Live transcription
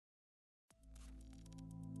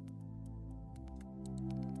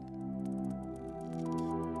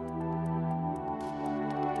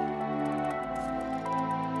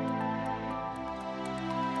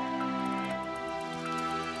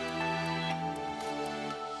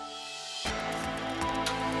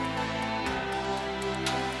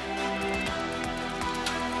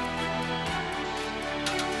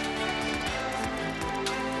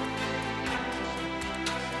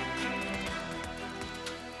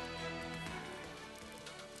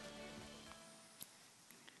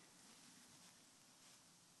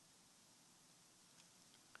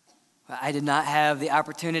I did not have the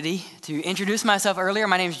opportunity to introduce myself earlier.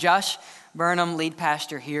 My name is Josh Burnham, lead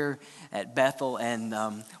pastor here at Bethel. And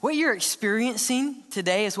what you're experiencing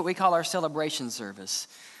today is what we call our celebration service.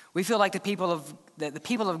 We feel like the people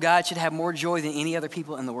of God should have more joy than any other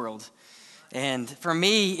people in the world. And for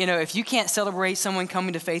me, if you can't celebrate someone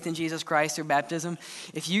coming to faith in Jesus Christ through baptism,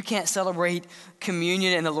 if you can't celebrate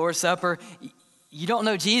communion and the Lord's Supper, you don't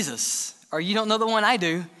know Jesus, or you don't know the one I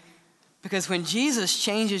do. Because when Jesus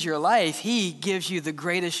changes your life, he gives you the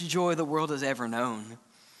greatest joy the world has ever known.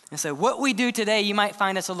 And so what we do today, you might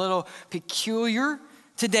find us a little peculiar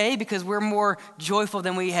today because we're more joyful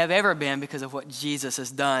than we have ever been because of what Jesus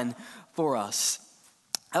has done for us.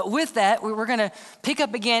 With that, we're going to pick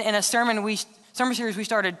up again in a sermon series we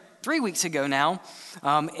started 3 weeks ago now,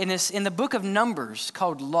 in the book of Numbers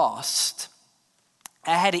called Lost.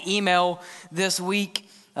 I had an email this week.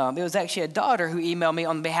 It was actually a daughter who emailed me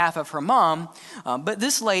on behalf of her mom. But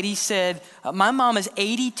this lady said, my mom is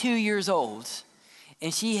 82 years old,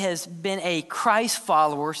 and she has been a Christ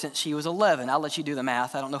follower since she was 11. I'll let you do the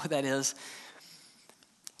math. I don't know what that is.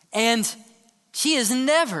 And she has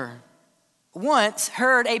never once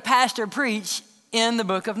heard a pastor preach in the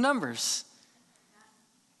book of Numbers.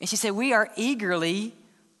 And she said, we are eagerly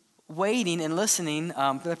waiting and listening.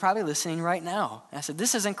 They're probably listening right now. And I said,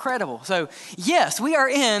 this is incredible. So yes, we are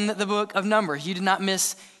in the book of Numbers. You did not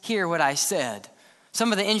mishear what I said.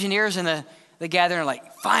 Some of the engineers in the gathering are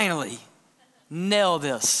like, finally, nail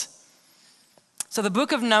this. So the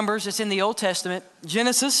book of Numbers, it's in the Old Testament,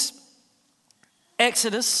 Genesis,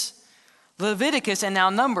 Exodus, Leviticus, and now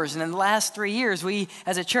Numbers. And in the last 3 years, we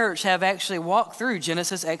as a church have actually walked through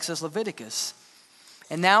Genesis, Exodus, Leviticus.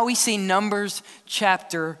 And now we see Numbers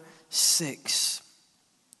chapter 6.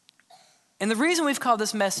 And the reason we've called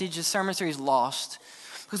this message, this sermon series, Lost,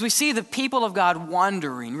 because we see the people of God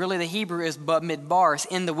wandering. Really, the Hebrew is midbar, it's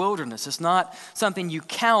in the wilderness. It's not something you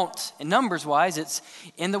count in numbers-wise, it's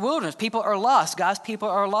in the wilderness. People are lost. God's people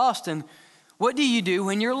are lost. And what do you do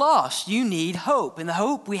when you're lost? You need hope. And the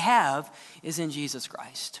hope we have is in Jesus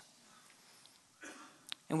Christ.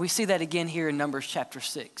 And we see that again here in Numbers chapter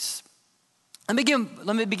 6.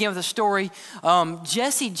 Let me begin with a story.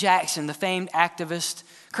 Jesse Jackson, the famed activist,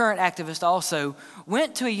 current activist also,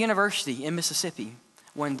 went to a university in Mississippi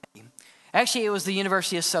one day. Actually, it was the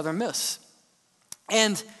University of Southern Miss.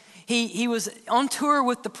 And he was on tour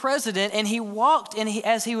with the president, and he walked, and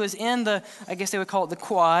as he was in I guess they would call it the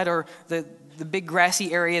quad, or the big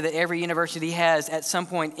grassy area that every university has at some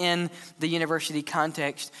point in the university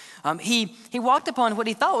context. He walked upon what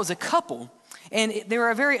he thought was a couple. And they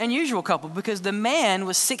were a very unusual couple because the man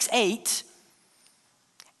was 6'8",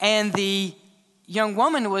 and the young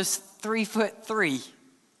woman was 3'3",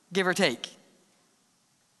 give or take.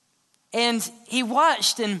 And he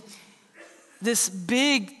watched, and this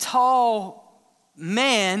big, tall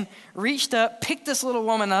man reached up, picked this little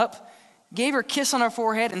woman up, gave her a kiss on her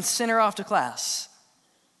forehead, and sent her off to class.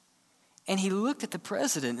 And he looked at the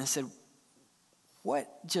president and said,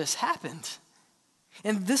 what just happened?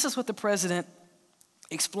 And this is what the president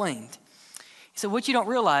explained. He said, what you don't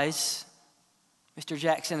realize, Mr.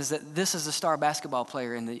 Jackson, is that this is a star basketball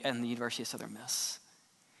player in the University of Southern Miss.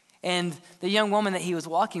 And the young woman that he was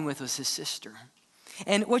walking with was his sister.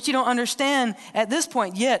 And what you don't understand at this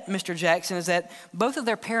point yet, Mr. Jackson, is that both of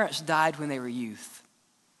their parents died when they were youth.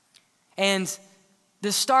 And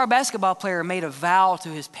this star basketball player made a vow to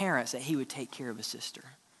his parents that he would take care of his sister.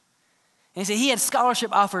 And he said he had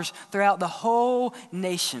scholarship offers throughout the whole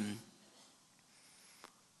nation.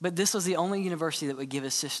 But this was the only university that would give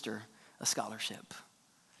his sister a scholarship.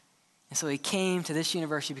 And so he came to this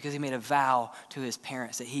university because he made a vow to his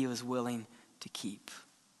parents that he was willing to keep.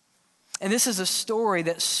 And this is a story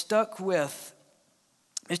that stuck with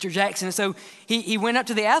Mr. Jackson. And so he went up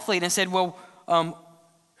to the athlete and said, well,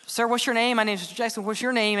 sir, what's your name? My name is Mr. Jackson. What's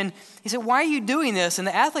your name? And he said, why are you doing this? And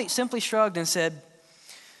the athlete simply shrugged and said,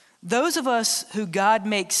 those of us who God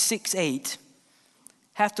makes 6'8"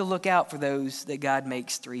 have to look out for those that God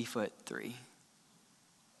makes 3'3".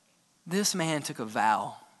 This man took a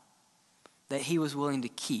vow that he was willing to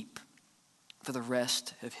keep for the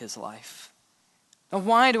rest of his life. Now,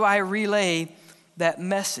 why do I relay that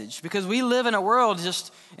message? Because we live in a world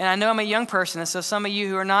and I know I'm a young person, and so some of you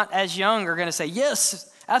who are not as young are going to say,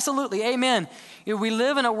 yes, absolutely, amen. We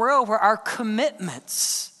live in a world where our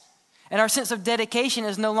commitments and our sense of dedication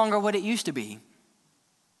is no longer what it used to be.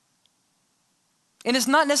 And it's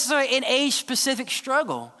not necessarily an age-specific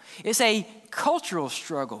struggle. It's a cultural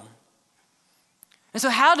struggle. And so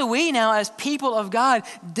how do we now, as people of God,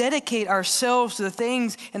 dedicate ourselves to the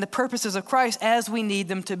things and the purposes of Christ as we need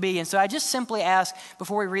them to be? And so I just simply ask,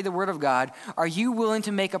 before we read the Word of God, are you willing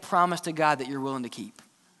to make a promise to God that you're willing to keep?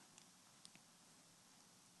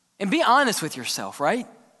 And be honest with yourself, right?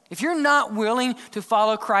 If you're not willing to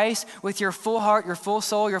follow Christ with your full heart, your full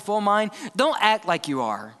soul, your full mind, don't act like you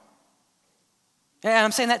are. And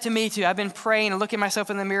I'm saying that to me too. I've been praying and looking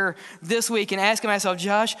myself in the mirror this week and asking myself,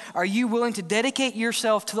 Josh, are you willing to dedicate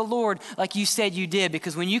yourself to the Lord like you said you did?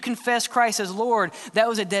 Because when you confess Christ as Lord, that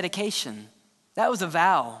was a dedication. That was a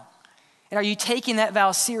vow. And are you taking that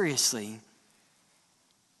vow seriously?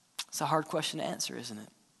 It's a hard question to answer, isn't it?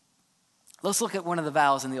 Let's look at one of the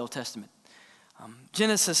vows in the Old Testament.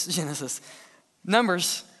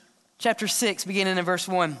 Numbers chapter 6, beginning in verse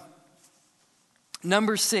 1.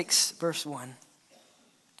 Numbers 6, verse 1.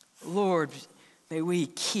 Lord, may we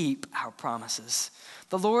keep our promises.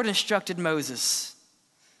 The Lord instructed Moses,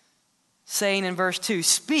 saying in verse 2,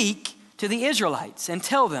 speak to the Israelites and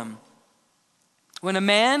tell them, when a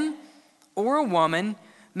man or a woman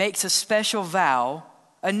makes a special vow,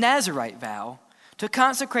 a Nazirite vow, to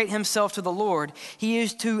consecrate himself to the Lord, he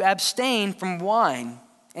is to abstain from wine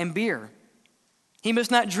and beer. He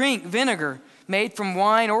must not drink vinegar made from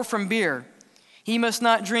wine or from beer. He must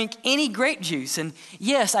not drink any grape juice. And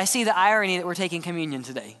yes, I see the irony that we're taking communion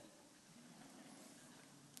today.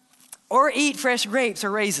 Or eat fresh grapes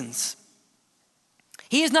or raisins.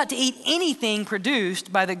 He is not to eat anything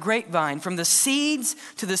produced by the grapevine, from the seeds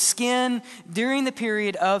to the skin, during the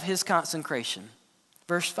period of his consecration.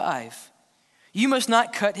 Verse 5. You must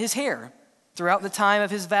not cut his hair throughout the time of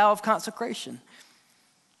his vow of consecration.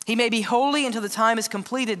 He may be holy until the time is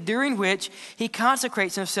completed, during which he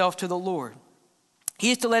consecrates himself to the Lord. He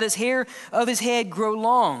is to let his hair of his head grow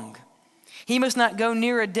long. He must not go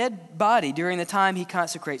near a dead body during the time he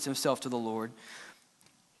consecrates himself to the Lord.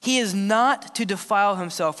 He is not to defile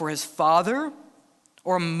himself for his father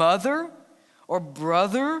or mother or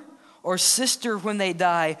brother or sister when they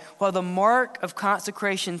die, while the mark of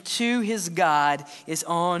consecration to his God is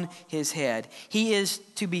on his head. He is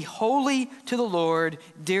to be holy to the Lord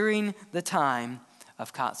during the time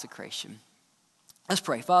of consecration. Let's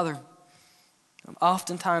pray. Father,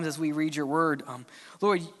 oftentimes as we read your word,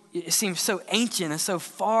 Lord, it seems so ancient and so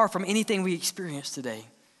far from anything we experience today.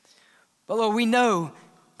 But Lord, we know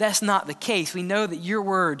that's not the case. We know that your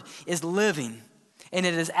word is living and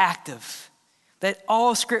it is active, that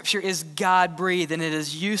all scripture is God-breathed and it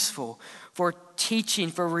is useful for teaching,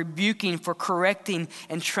 for rebuking, for correcting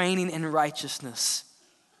and training in righteousness.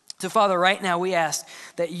 So Father, right now we ask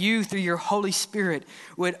that you, through your Holy Spirit,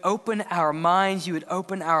 would open our minds, you would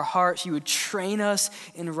open our hearts, you would train us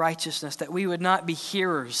in righteousness, that we would not be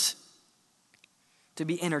hearers to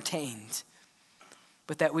be entertained,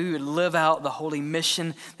 but that we would live out the holy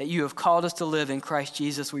mission that you have called us to live in Christ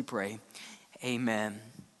Jesus, we pray. Amen.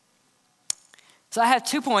 So I have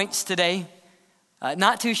 2 points today,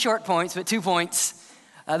 not 2 short points, but 2 points.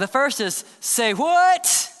 The first is, say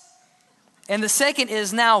what? And the second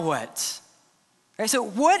is, now what? Okay, so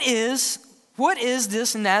what is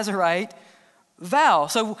this Nazirite vow?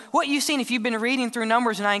 So what you've seen, if you've been reading through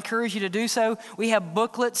Numbers, and I encourage you to do so, we have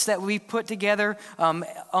booklets that we put together on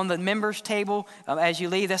the members table as you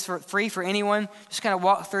leave. That's free for anyone. Just kind of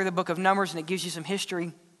walk through the book of Numbers, and it gives you some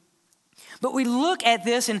history. But we look at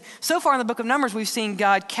this, and so far in the book of Numbers, we've seen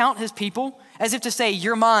God count his people as if to say,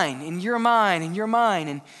 you're mine, and you're mine, and you're mine,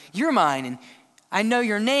 and you're mine, and I know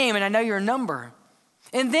your name, and I know your number.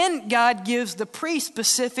 And then God gives the priest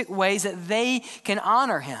specific ways that they can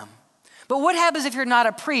honor him. But what happens if you're not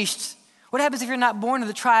a priest? What happens if you're not born of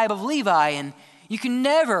the tribe of Levi, and you can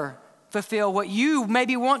never fulfill what you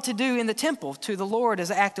maybe want to do in the temple to the Lord as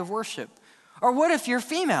an act of worship? Or what if you're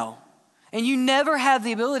female? And you never have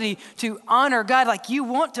the ability to honor God like you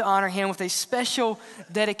want to honor him with a special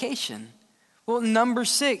dedication. Well, number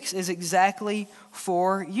 6 is exactly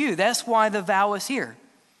for you. That's why the vow is here.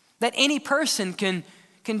 That any person can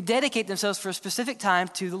dedicate themselves for a specific time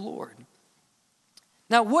to the Lord.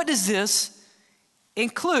 Now, what does this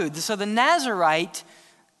include? So the Nazirite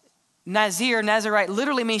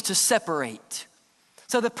literally means to separate.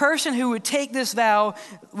 So the person who would take this vow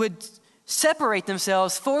would separate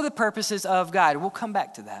themselves for the purposes of God. We'll come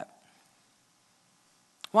back to that.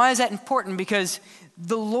 Why is that important? Because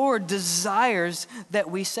the Lord desires that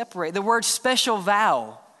we separate. The word special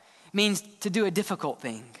vow means to do a difficult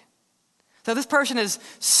thing. So this person is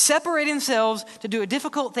separating themselves to do a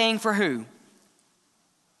difficult thing for who?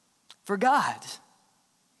 For God.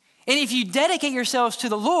 And if you dedicate yourselves to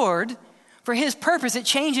the Lord for his purpose, it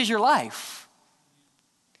changes your life.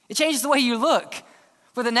 It changes the way you look.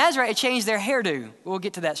 For the Nazarite, it changed their hairdo. We'll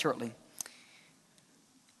get to that shortly.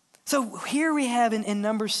 So here we have in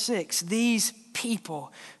number 6, these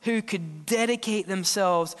people who could dedicate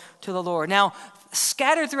themselves to the Lord. Now,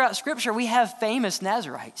 scattered throughout Scripture, we have famous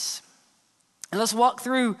Nazarites. And let's walk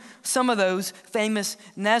through some of those famous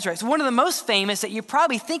Nazarites. One of the most famous that you're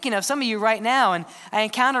probably thinking of, some of you right now, and I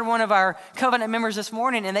encountered one of our covenant members this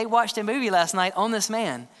morning, and they watched a movie last night on this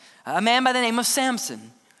man, a man by the name of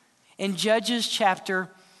Samson, in Judges chapter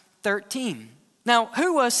 13. Now,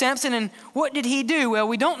 who was Samson and what did he do? Well,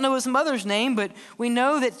 we don't know his mother's name, but we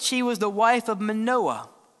know that she was the wife of Manoah,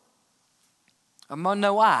 or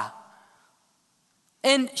Manoah.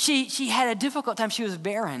 And she had a difficult time. She was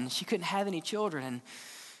barren. She couldn't have any children. And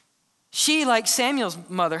she, like Samuel's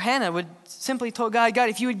mother, Hannah, would simply told God,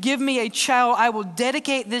 if you would give me a child, I will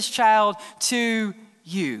dedicate this child to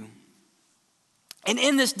you. And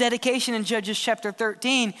in this dedication in Judges chapter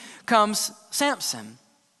 13 comes Samson.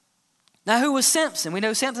 Now, who was Samson? We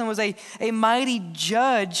know Samson was a mighty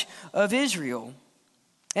judge of Israel.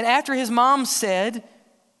 And after his mom said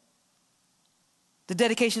the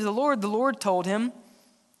dedication to the Lord told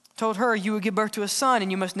her, you will give birth to a son,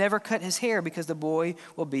 and you must never cut his hair because the boy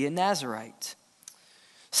will be a Nazarite.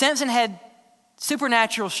 Samson had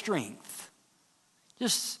supernatural strength.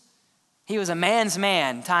 He was a man's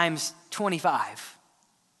man times 25.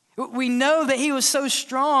 We know that he was so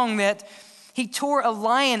strong that he tore a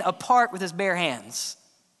lion apart with his bare hands.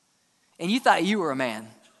 And you thought you were a man.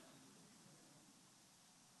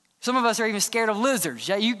 Some of us are even scared of lizards.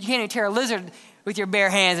 You can't even tear a lizard with your bare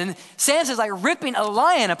hands. And Samson's like ripping a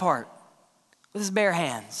lion apart with his bare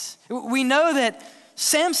hands. We know that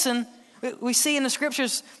Samson, we see in the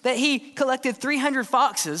scriptures that he collected 300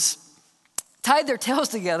 foxes, tied their tails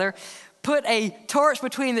together, put a torch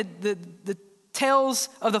between the tails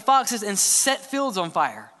of the foxes and set fields on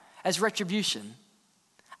fire as retribution.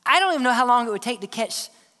 I don't even know how long it would take to catch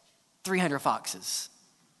 300 foxes.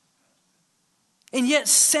 And yet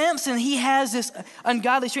Samson, he has this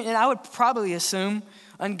ungodly strength, and I would probably assume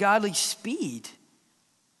ungodly speed.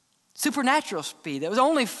 Supernatural speed that was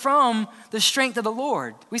only from the strength of the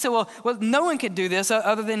Lord. We say, well, no one could do this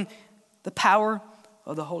other than the power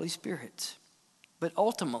of the Holy Spirit. But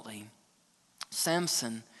ultimately,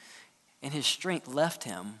 Samson and his strength left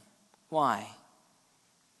him. Why?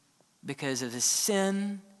 Because of his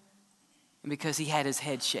sin and because he had his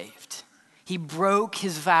head shaved. He broke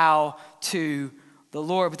his vow to the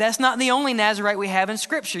Lord. But that's not the only Nazarite we have in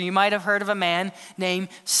Scripture. You might have heard of a man named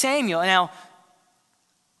Samuel. Now,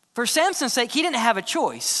 for Samson's sake, he didn't have a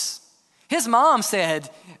choice. His mom said,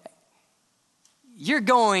 you're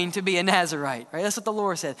going to be a Nazarite, right? That's what the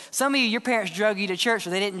Lord said. Some of you, your parents drug you to church,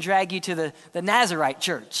 but they didn't drag you to the Nazarite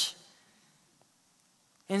church.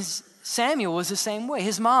 And Samuel was the same way.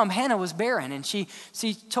 His mom, Hannah, was barren, and she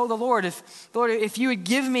told the Lord, if you would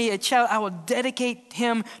give me a child, I will dedicate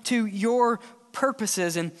him to your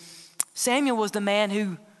purposes. And Samuel was the man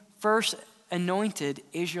who first anointed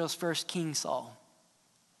Israel's first king, Saul.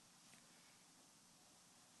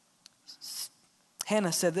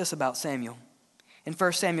 Hannah said this about Samuel in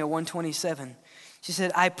 1 Samuel 1:27. She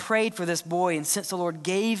said, I prayed for this boy, and since the Lord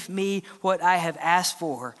gave me what I have asked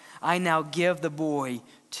for, I now give the boy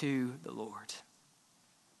to the Lord.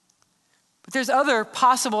 But there's other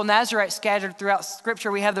possible Nazarites scattered throughout Scripture.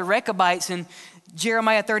 We have the Rechabites in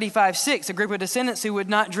Jeremiah 35:6, a group of descendants who would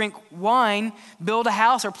not drink wine, build a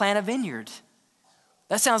house, or plant a vineyard.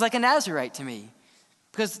 That sounds like a Nazarite to me,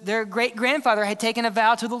 because their great-grandfather had taken a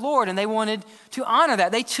vow to the Lord, and they wanted to honor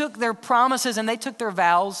that. They took their promises and they took their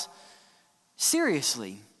vows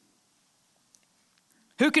seriously.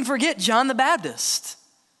 Who can forget John the Baptist?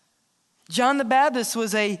 John the Baptist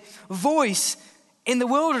was a voice in the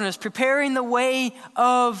wilderness, preparing the way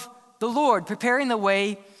of the Lord, preparing the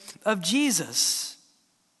way of Jesus.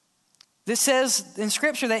 This says in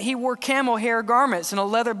Scripture that he wore camel hair garments and a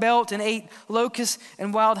leather belt and ate locusts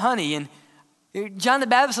and wild honey. And John the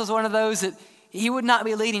Baptist was one of those that he would not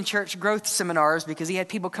be leading church growth seminars because he had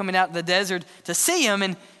people coming out in the desert to see him.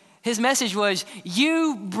 And his message was,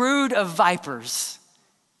 you brood of vipers,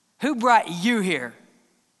 who brought you here?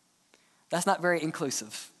 That's not very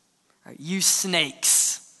inclusive. Right, you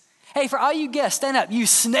snakes. Hey, for all you guests, stand up. You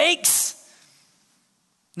snakes.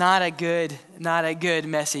 Not a good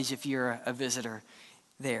message if you're a visitor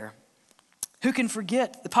there. Who can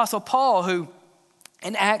forget the Apostle Paul, who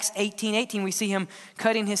in Acts 18:18, we see him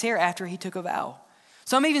cutting his hair after he took a vow.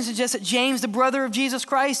 Some even suggest that James, the brother of Jesus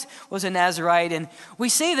Christ, was a Nazarite. And we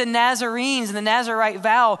see the Nazarenes and the Nazarite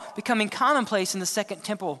vow becoming commonplace in the Second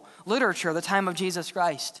Temple literature at the time of Jesus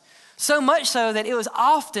Christ. So much so that it was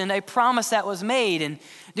often a promise that was made. And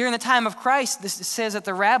during the time of Christ, this says that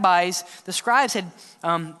the rabbis, the scribes had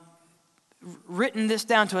written this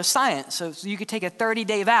down to a science. So you could take a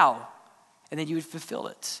 30-day vow and then you would fulfill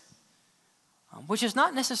it, which is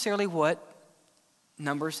not necessarily what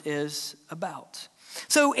Numbers is about.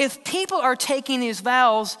 So if people are taking these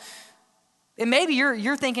vows, and maybe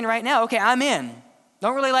you're thinking right now, okay, I'm in.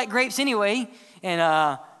 Don't really like grapes anyway, and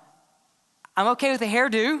I'm okay with a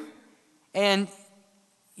hairdo, and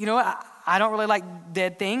you know what? I don't really like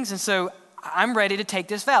dead things, and so I'm ready to take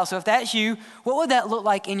this vow. So if that's you, what would that look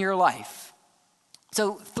like in your life?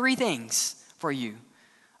 So 3 things for you.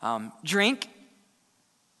 Drink,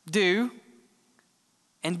 do,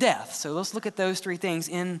 and death. So let's look at those 3 things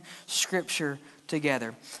in Scripture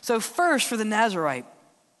together. So first, for the Nazirite,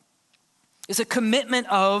 it's a commitment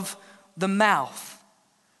of the mouth.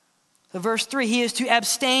 So verse 3, he is to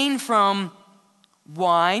abstain from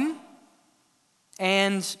wine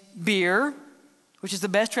and beer, which is the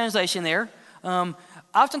best translation there.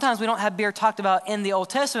 Oftentimes we don't have beer talked about in the Old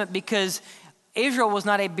Testament because Israel was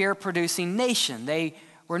not a beer-producing nation. They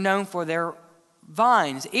were known for their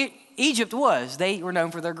vines. Egypt was. They were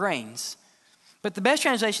known for their grains. But the best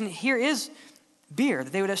translation here is beer,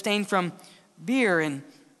 that they would abstain from beer, and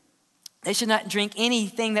they should not drink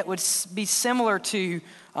anything that would be similar to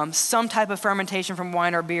some type of fermentation from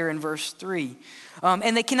wine or beer in verse 3.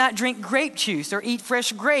 And they cannot drink grape juice or eat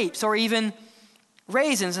fresh grapes or even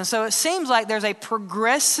raisins. And so it seems like there's a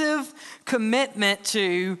progressive commitment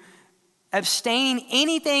to abstaining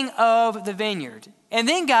anything of the vineyard. And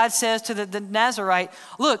then God says to the Nazirite,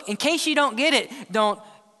 look, in case you don't get it,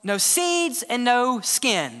 no seeds and no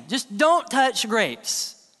skin. Just don't touch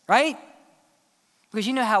grapes, right? Because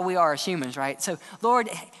you know how we are as humans, right? So, Lord,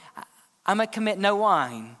 I'm going to commit no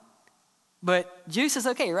wine, but juice is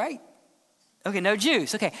okay, right? Okay, no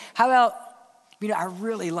juice. Okay, how about, I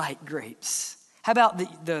really like grapes. How about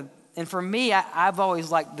and for me, I've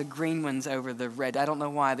always liked the green ones over the red. I don't know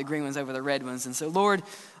why, the green ones over the red ones. And so, Lord,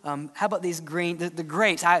 how about these the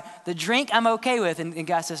grapes? The drink I'm okay with. And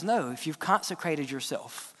God says, no, if you've consecrated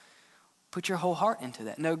yourself, put your whole heart into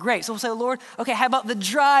that. No grapes. So we'll say, Lord, okay, how about the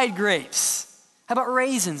dried grapes? How about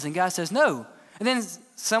raisins? And God says, no. And then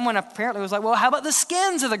someone apparently was like, well, how about the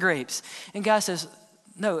skins of the grapes? And God says,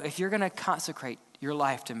 no, if you're going to consecrate your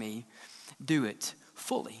life to me, do it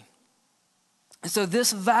fully. And so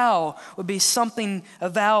this vow would be a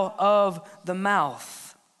vow of the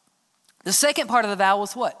mouth. The second part of the vow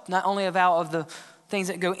was what? Not only a vow of the things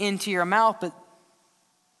that go into your mouth, but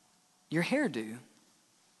your hairdo.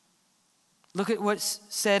 Look at what's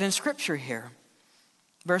said in Scripture here.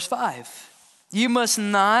 Verse 5. You must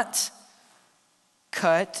not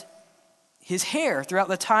cut his hair throughout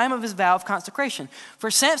the time of his vow of consecration. For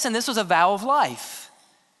Samson, this was a vow of life.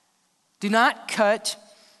 Do not cut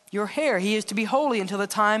your hair. He is to be holy until the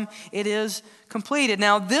time it is completed.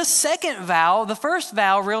 Now, this second vow, the first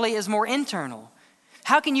vow really is more internal.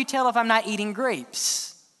 How can you tell if I'm not eating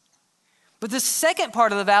grapes? But the second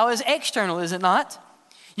part of the vow is external, is it not?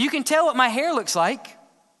 You can tell what my hair looks like.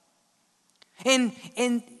 And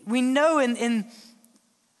we know in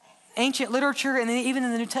ancient literature and even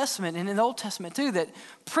in the New Testament and in the Old Testament too, that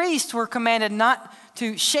priests were commanded not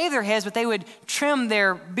to shave their heads, but they would trim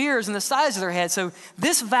their beards and the sides of their heads. So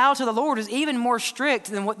this vow to the Lord is even more strict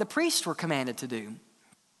than what the priests were commanded to do.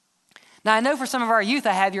 Now I know for some of our youth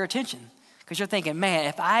I have your attention because you're thinking, man,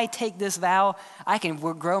 if I take this vow, I can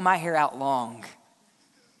grow my hair out long.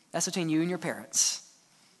 That's between you and your parents.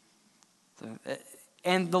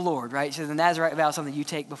 And the Lord, right? So the Nazirite vow is something you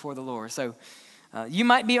take before the Lord. So you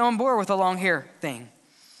might be on board with the long hair thing.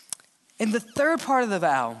 And the third part of the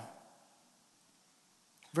vow,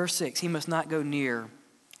 verse 6, he must not go near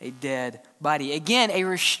a dead body. Again, a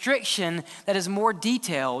restriction that is more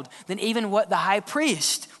detailed than even what the high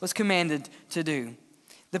priest was commanded to do.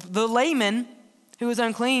 The layman who is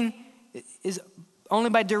unclean is only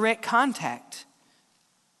by direct contact.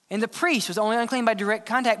 And the priest was only unclean by direct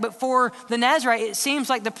contact. But for the Nazirite, it seems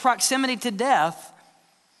like the proximity to death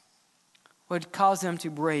would cause them to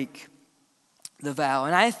break the vow.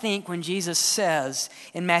 And I think when Jesus says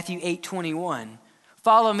in Matthew 8:21,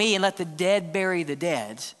 follow me and let the dead bury the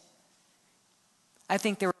dead, I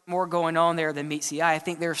think there was more going on there than meets the eye. I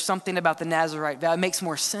think there's something about the Nazirite vow. It makes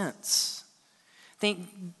more sense. I think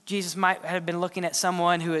Jesus might have been looking at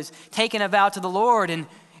someone who has taken a vow to the Lord, and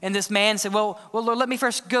this man said, well, Lord, let me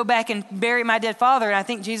first go back and bury my dead father. And I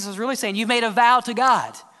think Jesus was really saying, you've made a vow to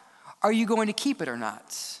God. Are you going to keep it or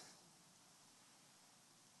not?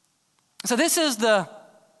 So this is the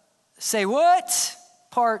say what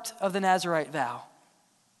part of the Nazirite vow.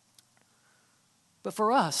 But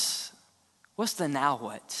for us, what's the now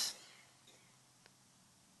what?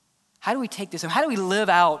 How do we take this? How do we live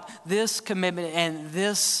out this commitment and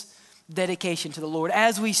this dedication to the Lord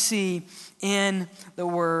as we see in the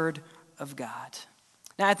Word of God?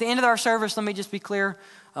 Now, at the end of our service, let me just be clear.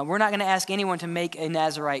 We're not going to ask anyone to make a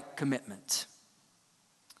Nazirite commitment.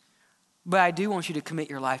 But I do want you to commit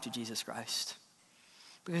your life to Jesus Christ,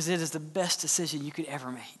 because it is the best decision you could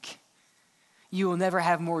ever make. You will never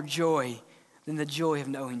have more joy than the joy of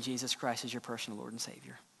knowing Jesus Christ as your personal Lord and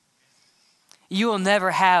Savior. You will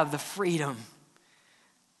never have the freedom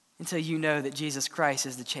until you know that Jesus Christ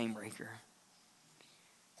is the chain breaker.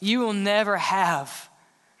 You will never have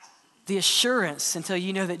the assurance until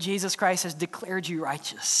you know that Jesus Christ has declared you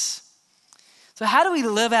righteous. So how do we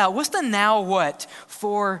live out? What's the now what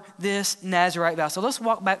for this Nazirite vow? So let's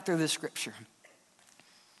walk back through this scripture.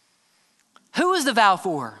 Who is the vow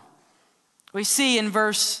for? We see in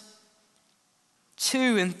verse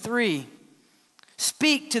 2 and 3.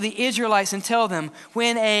 Speak to the Israelites and tell them,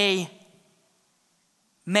 when a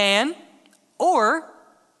man or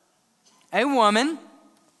a woman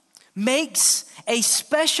makes a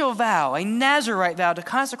special vow, a Nazirite vow, to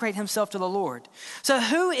consecrate himself to the Lord. So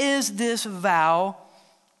who is this vow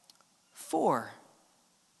for?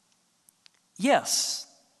 Yes,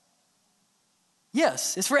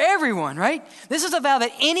 it's for everyone, right? This is a vow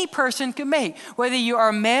that any person can make, whether you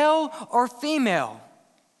are male or female.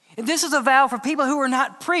 And this is a vow for people who are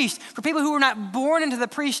not priests, for people who were not born into the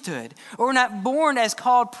priesthood, or were not born as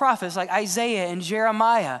called prophets like Isaiah and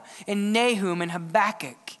Jeremiah and Nahum and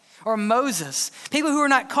Habakkuk or Moses. People who are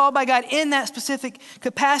not called by God in that specific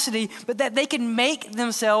capacity, but that they can make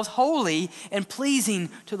themselves holy and pleasing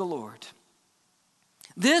to the Lord.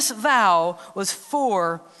 This vow was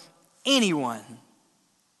for anyone.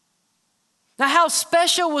 Now, how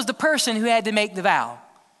special was the person who had to make the vow?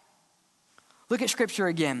 Look at scripture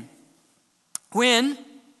again.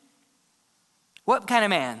 What kind of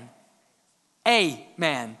man? A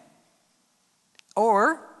man.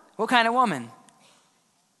 Or what kind of woman?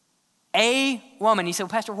 A woman. You say, well,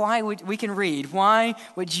 Pastor, we can read. Why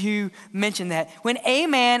would you mention that? When a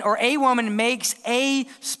man or a woman makes a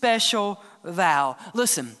special vow.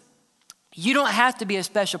 Listen, you don't have to be a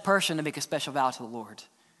special person to make a special vow to the Lord.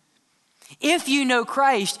 If you know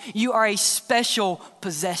Christ, you are a special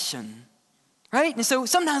possession. Right? And so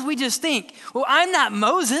sometimes we just think, well, I'm not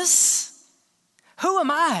Moses. Who am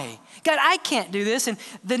I? God, I can't do this. And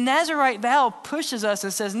the Nazirite vow pushes us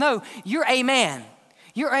and says, no, you're a man.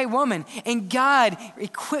 You're a woman. And God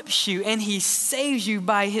equips you and he saves you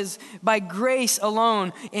by grace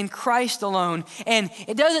alone, in Christ alone. And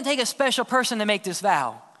it doesn't take a special person to make this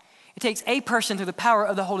vow. It takes a person through the power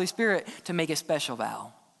of the Holy Spirit to make a special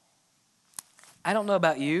vow. I don't know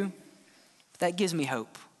about you, but that gives me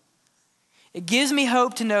hope. It gives me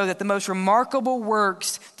hope to know that the most remarkable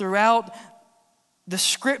works throughout the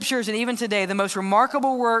scriptures and even today, the most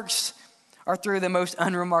remarkable works are through the most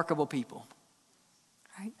unremarkable people.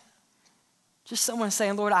 Right? Just someone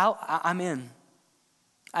saying, Lord, I'm in.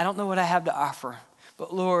 I don't know what I have to offer,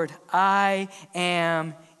 but Lord, I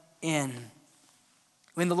am in.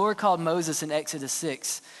 When the Lord called Moses in Exodus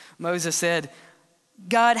 6, Moses said,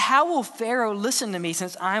 God, how will Pharaoh listen to me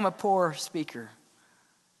since I'm a poor speaker?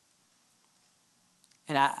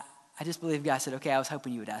 And I just believe God said, okay, I was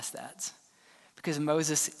hoping you would ask that. Because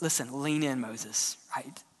Moses, listen, lean in, Moses,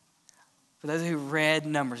 right? For those who read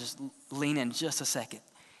Numbers, just lean in just a second.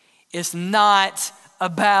 It's not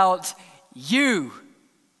about you.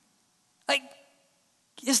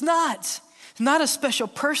 It's not. It's not a special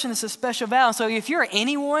person, it's a special vow. And so if you're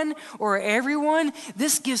anyone or everyone,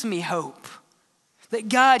 this gives me hope. That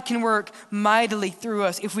God can work mightily through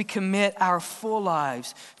us if we commit our full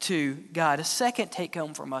lives to God. A second take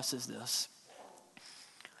home from us is this.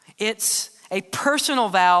 It's a personal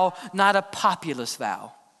vow, not a populist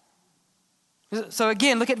vow. So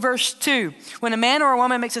again, look at verse 2. When a man or a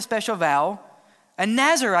woman makes a special vow, a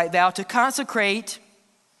Nazirite vow to consecrate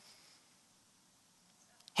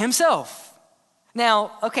himself.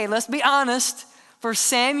 Now, okay, let's be honest. For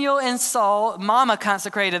Samuel and Saul, Mama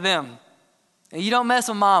consecrated them. You don't mess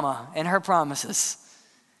with Mama and her promises.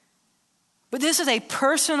 But this is a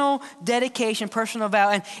personal dedication, personal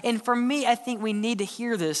vow. And for me, I think we need to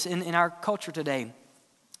hear this in our culture today.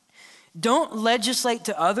 Don't legislate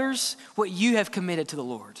to others what you have committed to the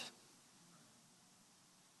Lord.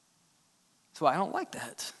 That's why I don't like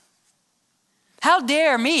that. How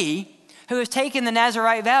dare me, who has taken the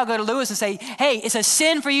Nazirite vow, go to Lewis and say, hey, it's a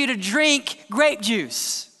sin for you to drink grape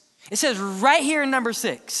juice. It says right here in number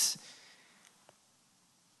 6.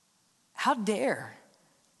 How dare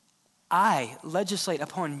I legislate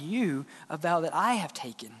upon you a vow that I have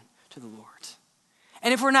taken to the Lord.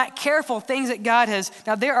 And if we're not careful, things that God has,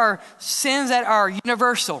 now there are sins that are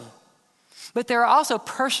universal, but there are also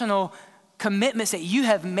personal commitments that you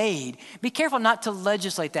have made. Be careful not to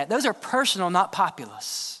legislate that. Those are personal, not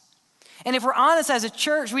populous. And if we're honest as a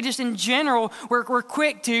church, we just in general, we're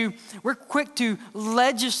quick to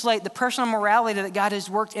legislate the personal morality that God has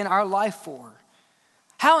worked in our life for.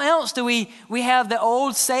 How else do we have the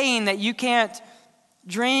old saying that you can't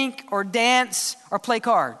drink or dance or play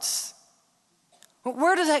cards?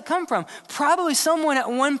 Where does that come from? Probably someone at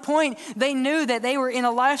one point, they knew that they were in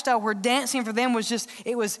a lifestyle where dancing for them was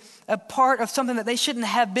it was a part of something that they shouldn't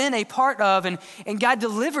have been a part of. And God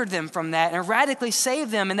delivered them from that and radically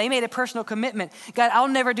saved them. And they made a personal commitment. God, I'll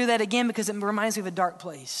never do that again because it reminds me of a dark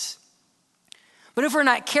place. But if we're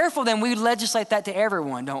not careful, then we legislate that to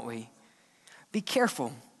everyone, don't we? Be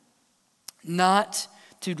careful not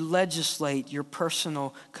to legislate your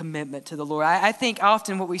personal commitment to the Lord. I think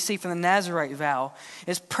often what we see from the Nazirite vow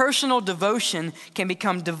is personal devotion can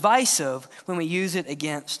become divisive when we use it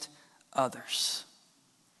against others.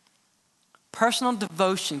 Personal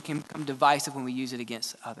devotion can become divisive when we use it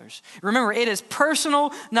against others. Remember, it is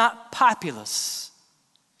personal, not populous.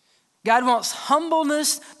 God wants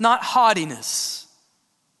humbleness, not haughtiness.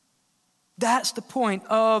 That's the point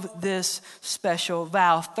of this special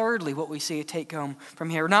vow. Thirdly, what we see a take home from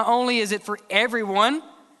here. Not only is it for everyone,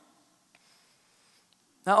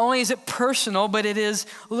 not only is it personal, but it is,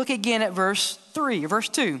 look again at verse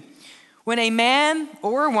 2. When a man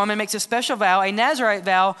or a woman makes a special vow, a Nazirite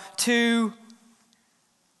vow to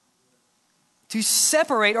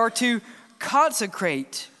separate or to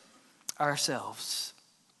consecrate ourselves.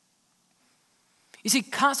 You see,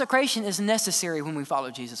 consecration is necessary when we follow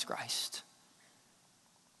Jesus Christ.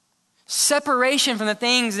 Separation from the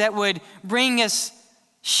things that would bring us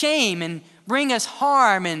shame and bring us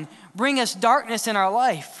harm and bring us darkness in our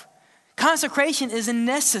life. Consecration is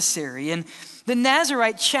necessary, and the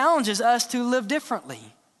Nazirite challenges us to live differently.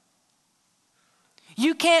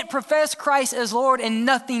 You can't profess Christ as Lord and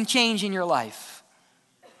nothing change in your life.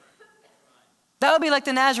 That would be like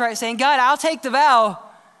the Nazirite saying, God, I'll take the vow,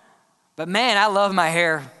 but man, I love my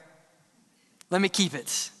hair. Let me keep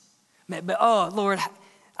it. But oh, Lord,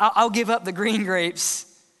 I'll give up the green grapes,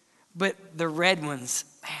 but the red ones,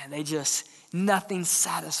 man, nothing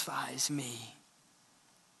satisfies me.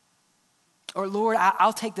 Or Lord,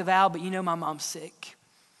 I'll take the vow, but you know my mom's sick.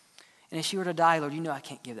 And if she were to die, Lord, you know I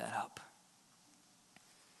can't give that up.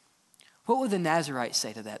 What would the Nazirites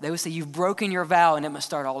say to that? They would say, you've broken your vow and it must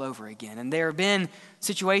start all over again. And there have been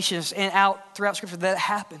situations throughout Scripture that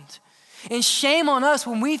happened. And shame on us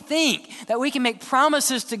when we think that we can make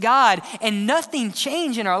promises to God and nothing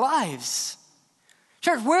change in our lives.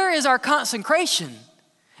 Church, where is our consecration?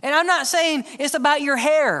 And I'm not saying it's about your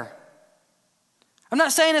hair. I'm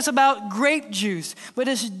not saying it's about grape juice, but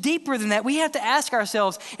it's deeper than that. We have to ask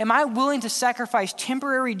ourselves, am I willing to sacrifice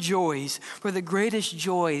temporary joys for the greatest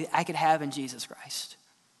joy I could have in Jesus Christ?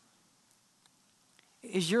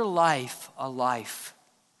 Is your life a life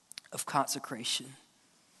of consecration?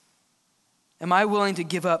 Am I willing to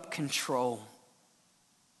give up control?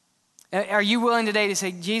 Are you willing today to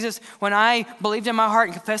say, Jesus, when I believed in my heart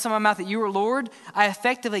and confessed in my mouth that you were Lord, I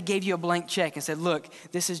effectively gave you a blank check and said, look,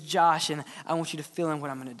 this is Josh, and I want you to fill in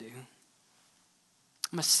what I'm going to do.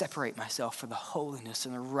 I'm going to separate myself for the holiness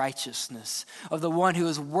and the righteousness of the one who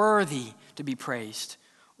is worthy to be praised,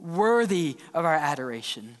 worthy of our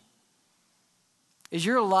adoration. Is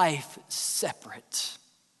your life separate?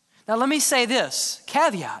 Now let me say this,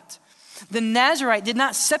 caveat. The Nazirite did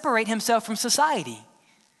not separate himself from society.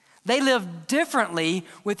 They lived differently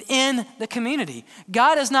within the community.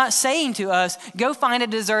 God is not saying to us, go find a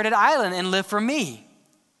deserted island and live for me.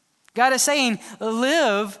 God is saying,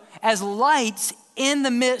 live as lights in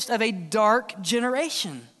the midst of a dark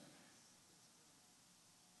generation.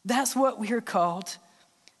 That's what we are called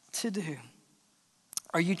to do.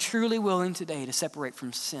 Are you truly willing today to separate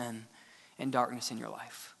from sin and darkness in your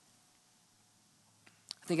life?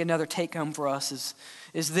 I think another take home for us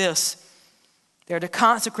is this. They're to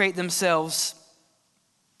consecrate themselves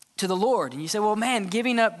to the Lord. And you say, well, man,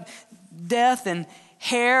 giving up death and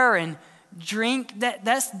hair and drink,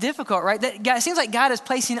 that's difficult, right? It seems like God is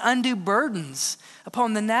placing undue burdens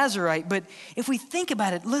upon the Nazirite. But if we think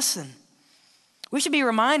about it, listen, we should be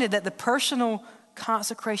reminded that the personal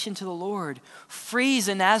consecration to the Lord frees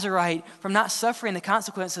a Nazirite from not suffering the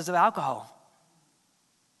consequences of alcohol.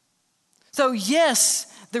 So yes,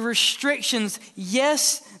 the restrictions,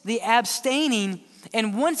 yes, the abstaining,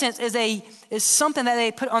 in one sense, is something that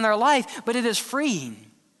they put on their life, but it is freeing.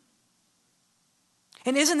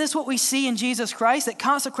 And isn't this what we see in Jesus Christ? That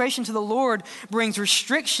consecration to the Lord brings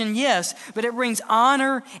restriction, yes, but it brings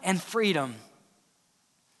honor and freedom.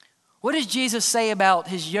 What does Jesus say about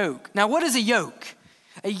his yoke? Now, what is a yoke?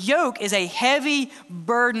 A yoke is a heavy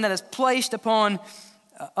burden that is placed upon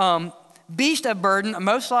beast of burden,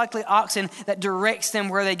 most likely oxen, that directs them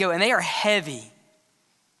where they go, and they are heavy.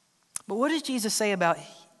 But what does Jesus say about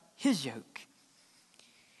his yoke?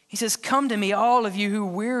 He says, "Come to me, all of you who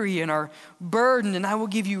weary and are burdened, and I will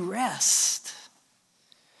give you rest.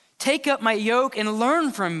 Take up my yoke and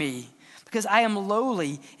learn from me, because I am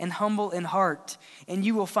lowly and humble in heart, and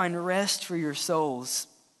you will find rest for your souls.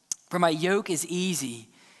 For my yoke is easy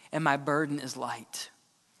and my burden is light."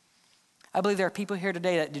 I believe there are people here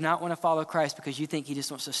today that do not want to follow Christ because you think he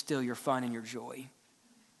just wants to steal your fun and your joy.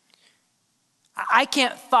 I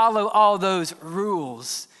can't follow all those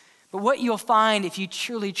rules. But what you'll find if you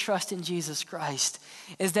truly trust in Jesus Christ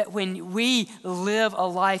is that when we live a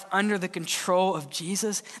life under the control of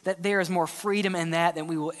Jesus, that there is more freedom in that than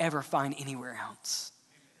we will ever find anywhere else.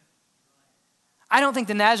 I don't think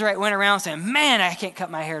the Nazarite went around saying, "Man, I can't cut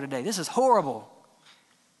my hair today. This is horrible.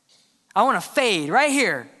 I want to fade right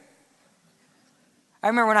here." I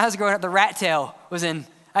remember when I was growing up, the rat tail was in.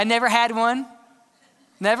 I never had one.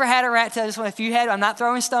 Never had a rat tail. Just if you had, I'm not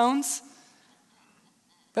throwing stones.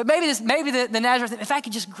 But maybe the Nazareth, if I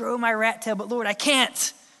could just grow my rat tail, but Lord, I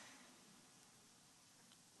can't.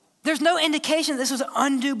 There's no indication that this was an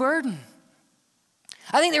undue burden.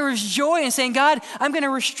 I think there was joy in saying, "God, I'm going to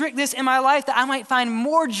restrict this in my life that I might find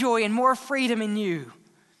more joy and more freedom in you."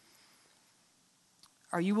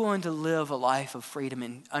 Are you willing to live a life of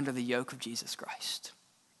freedom under the yoke of Jesus Christ?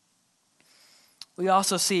 We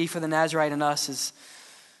also see for the Nazarite in us is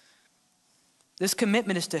this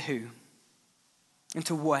commitment is to who? And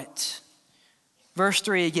to what? Verse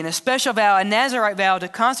 3 again, a special vow, a Nazarite vow to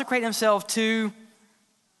consecrate himself to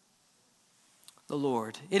the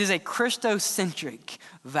Lord. It is a Christocentric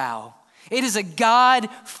vow. It is a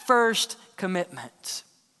God-first commitment.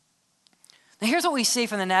 Now here's what we see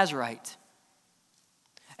from the Nazarite.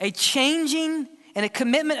 A changing and a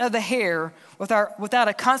commitment of the hair without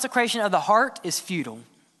a consecration of the heart is futile.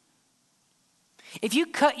 If you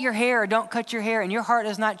cut your hair or don't cut your hair and your heart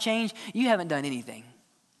does not change, you haven't done anything.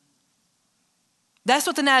 That's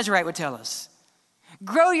what the Nazarite would tell us.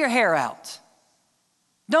 Grow your hair out.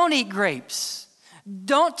 Don't eat grapes.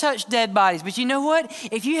 Don't touch dead bodies. But you know what?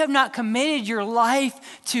 If you have not committed your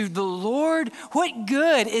life to the Lord, what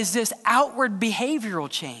good is this outward behavioral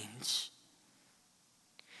change?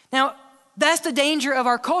 Now, that's the danger of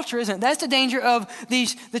our culture, isn't it? That's the danger of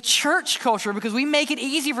the church culture, because we make it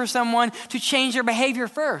easy for someone to change their behavior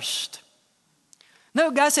first.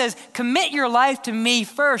 No, God says, commit your life to me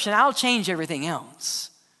first and I'll change everything else.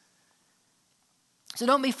 So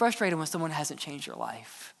don't be frustrated when someone hasn't changed your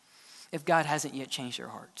life, if God hasn't yet changed your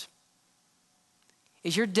heart.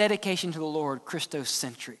 Is your dedication to the Lord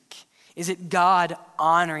Christocentric? Is it God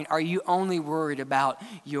honoring? Are you only worried about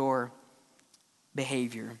your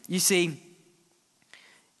behavior? You see,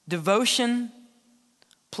 devotion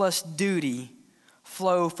plus duty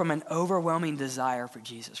flow from an overwhelming desire for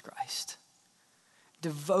Jesus Christ.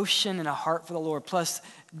 Devotion and a heart for the Lord plus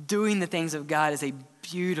doing the things of God is a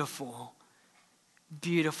beautiful,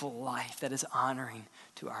 beautiful life that is honoring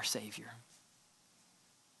to our Savior.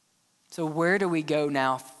 So where do we go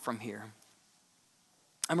now from here?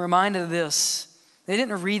 I'm reminded of this. They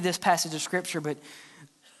didn't read this passage of Scripture, but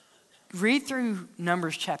read through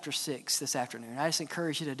Numbers chapter 6 this afternoon. I just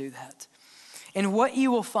encourage you to do that. And what you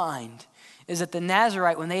will find is that the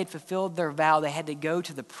Nazarite, when they had fulfilled their vow, they had to go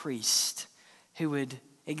to the priest who would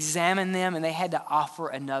examine them, and they had to offer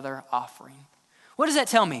another offering. What does that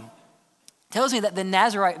tell me? It tells me that the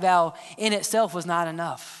Nazarite vow in itself was not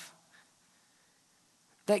enough.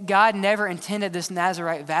 That God never intended this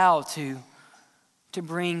Nazarite vow to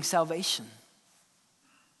bring salvation.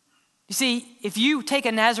 You see, if you take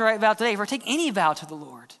a Nazarite vow today, or take any vow to the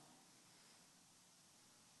Lord,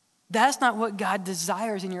 that's not what God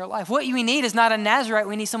desires in your life. What we need is not a Nazarite,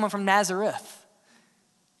 we need someone from Nazareth.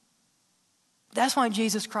 That's why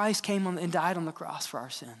Jesus Christ came and died on the cross for our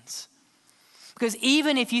sins. Because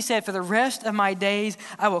even if you said, for the rest of my days,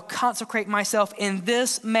 I will consecrate myself in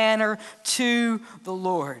this manner to the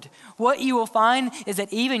Lord, what you will find is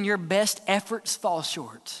that even your best efforts fall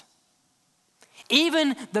short.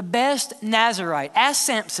 Even the best Nazarite, ask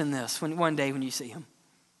Samson this one day when you see him.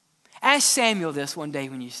 Ask Samuel this one day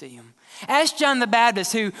when you see him. Ask John the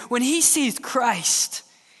Baptist, who, when he sees Christ,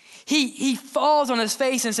 he falls on his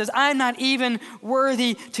face and says, I'm not even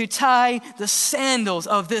worthy to tie the sandals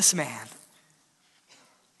of this man.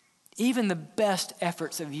 Even the best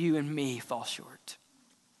efforts of you and me fall short.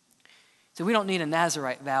 So we don't need a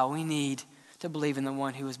Nazirite vow. We need to believe in the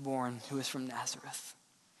one who was born, who was from Nazareth.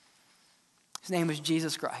 His name was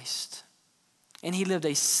Jesus Christ. And he lived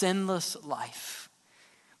a sinless life.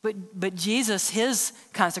 But Jesus, his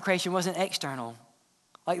consecration wasn't external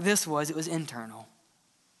like this was. It was internal.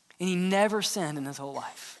 And he never sinned in his whole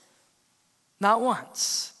life. Not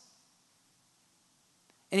once.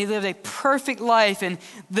 And he lived a perfect life. And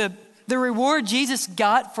the reward Jesus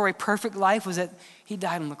got for a perfect life was that he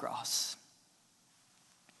died on the cross.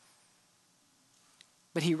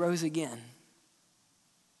 But he rose again.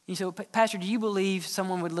 You say, well, Pastor, do you believe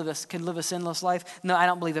someone could live a sinless life? No, I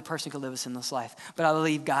don't believe a person could live a sinless life, but I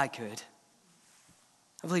believe God could.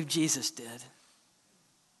 I believe Jesus did.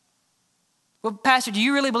 Well, Pastor, do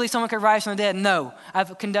you really believe someone could rise from the dead? No.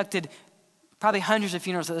 I've conducted probably hundreds of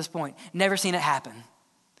funerals at this point, never seen it happen,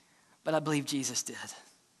 but I believe Jesus did.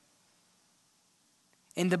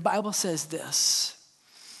 And the Bible says this,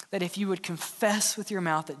 that if you would confess with your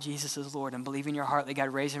mouth that Jesus is Lord and believe in your heart that God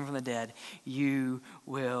raised him from the dead, you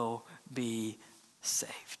will be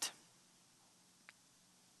saved.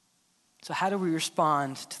 So how do we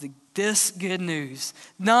respond to this good news?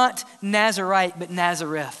 Not Nazarite, but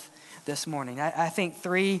Nazareth this morning. I think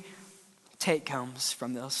 3 take-homes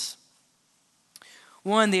from this.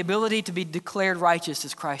 1, the ability to be declared righteous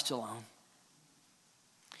is Christ alone.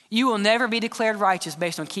 You will never be declared righteous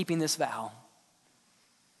based on keeping this vow.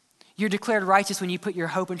 You're declared righteous when you put your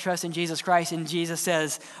hope and trust in Jesus Christ, and Jesus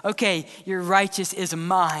says, okay, your righteous is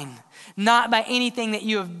mine. Not by anything that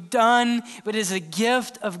you have done, but is a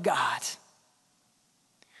gift of God.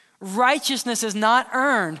 Righteousness is not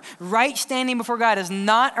earned. Right standing before God is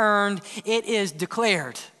not earned. It is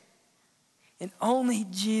declared. And only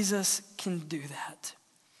Jesus can do that.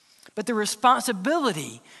 But the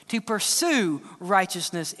responsibility to pursue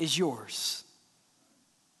righteousness is yours.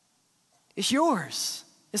 It's yours.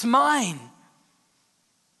 It's mine.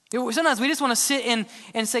 Sometimes we just want to sit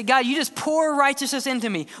and say, God, you just pour righteousness into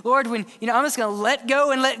me. Lord, I'm just going to let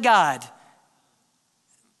go and let God.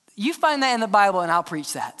 You find that in the Bible and I'll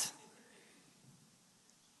preach that.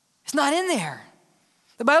 It's not in there.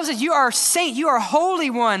 The Bible says you are saints, you are holy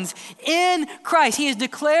ones in Christ. He has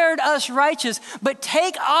declared us righteous, but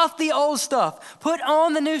take off the old stuff. Put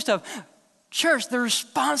on the new stuff. Church, the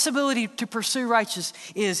responsibility to pursue righteousness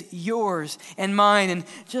is yours and mine. And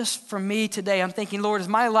just for me today, I'm thinking, Lord, is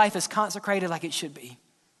my life is consecrated like it should be?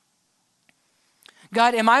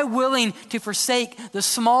 God, am I willing to forsake the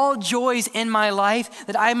small joys in my life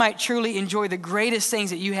that I might truly enjoy the greatest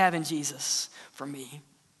things that you have in Jesus for me?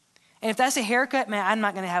 And if that's a haircut, man, I'm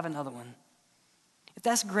not going to have another one. If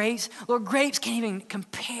that's grapes, Lord, grapes can't even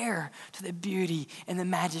compare to the beauty and the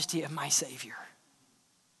majesty of my Savior.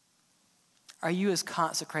 Are you as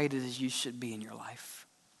consecrated as you should be in your life?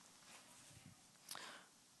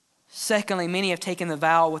 Secondly, many have taken the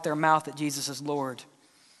vow with their mouth that Jesus is Lord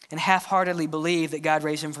and half-heartedly believe that God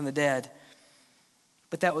raised him from the dead.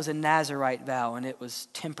 But that was a Nazirite vow, and it was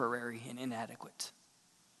temporary and inadequate.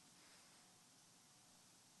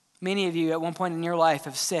 Many of you at one point in your life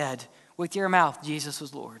have said with your mouth, Jesus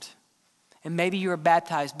was Lord. And maybe you were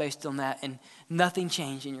baptized based on that and nothing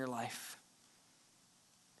changed in your life.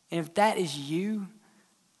 And if that is you,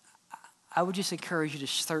 I would just encourage you to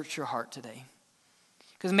search your heart today.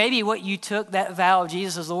 Because maybe what you took, that vow of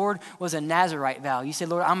Jesus as Lord, was a Nazirite vow. You said,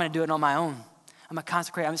 Lord, I'm going to do it on my own. I'm going to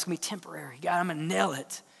consecrate. I'm just going to be temporary. God, I'm going to nail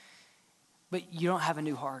it. But you don't have a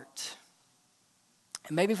new heart.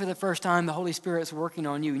 And maybe for the first time, the Holy Spirit's working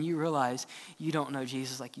on you and you realize you don't know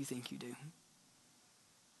Jesus like you think you do.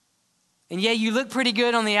 And yeah, you look pretty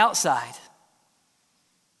good on the outside.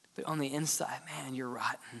 But on the inside, man, you're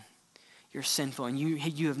rotten. You're sinful, and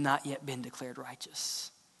you have not yet been declared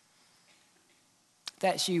righteous. If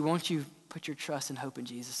that's you, won't you put your trust and hope in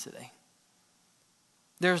Jesus today?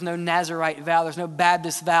 There's no Nazirite vow. There's no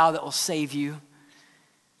Baptist vow that will save you.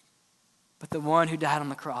 But the one who died on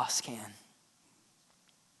the cross can.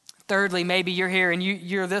 Thirdly, maybe you're here and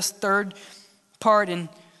you're this third part and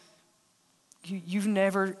you've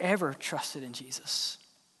never, ever trusted in Jesus.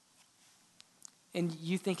 And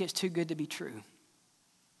you think it's too good to be true.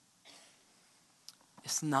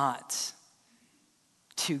 It's not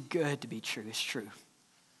too good to be true. It's true.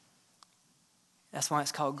 That's why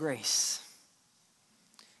it's called grace.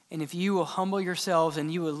 And if you will humble yourselves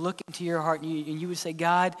and you will look into your heart and you would say,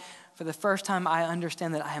 God, for the first time I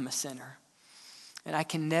understand that I am a sinner and I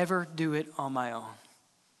can never do it on my own.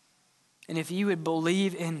 And if you would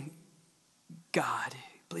believe in God,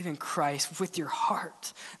 believe in Christ with your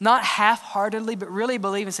heart, not half-heartedly, but really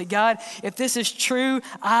believe and say, God, if this is true,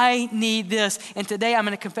 I need this. And today I'm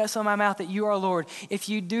going to confess on my mouth that you are Lord. If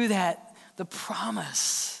you do that, the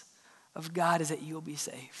promise of God is that you will be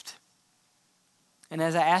saved. And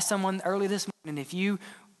as I asked someone early this morning, if you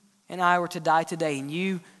and I were to die today and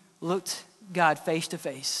you looked God face to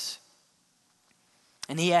face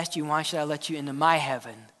and he asked you, why should I let you into my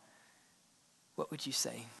heaven? What would you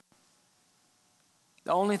say?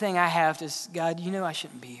 The only thing I have is, God, you know I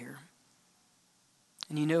shouldn't be here.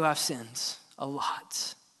 And you know I've sinned a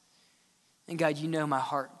lot. And God, you know my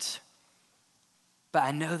heart. But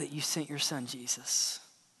I know that you sent your son, Jesus,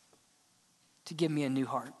 to give me a new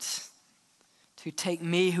heart, to take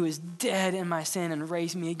me who is dead in my sin and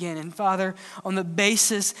raise me again. And Father, on the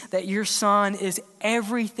basis that your son is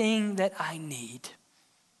everything that I need,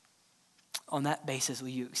 on that basis will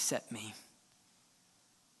you accept me?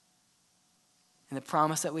 And the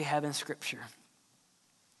promise that we have in Scripture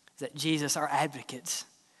is that Jesus, our advocate,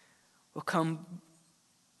 will come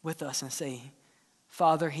with us and say,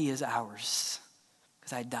 Father, he is ours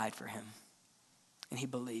because I died for him. And he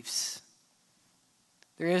believes.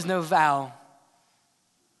 There is no vow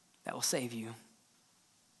that will save you,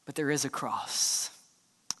 but there is a cross.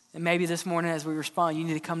 And maybe this morning as we respond, you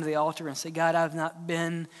need to come to the altar and say, God, I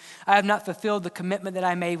have not fulfilled the commitment that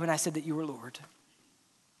I made when I said that you were Lord.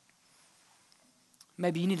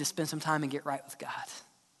 Maybe you need to spend some time and get right with God.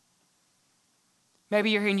 Maybe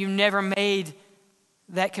you're here and you've never made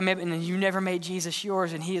that commitment and you never made Jesus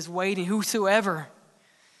yours and he is waiting, whosoever.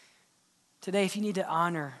 Today, if you need to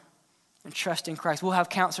honor and trust in Christ, we'll have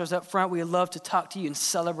counselors up front. We would love to talk to you and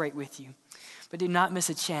celebrate with you. But do not miss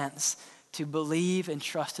a chance to believe and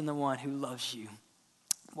trust in the one who loves you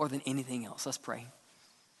more than anything else. Let's pray.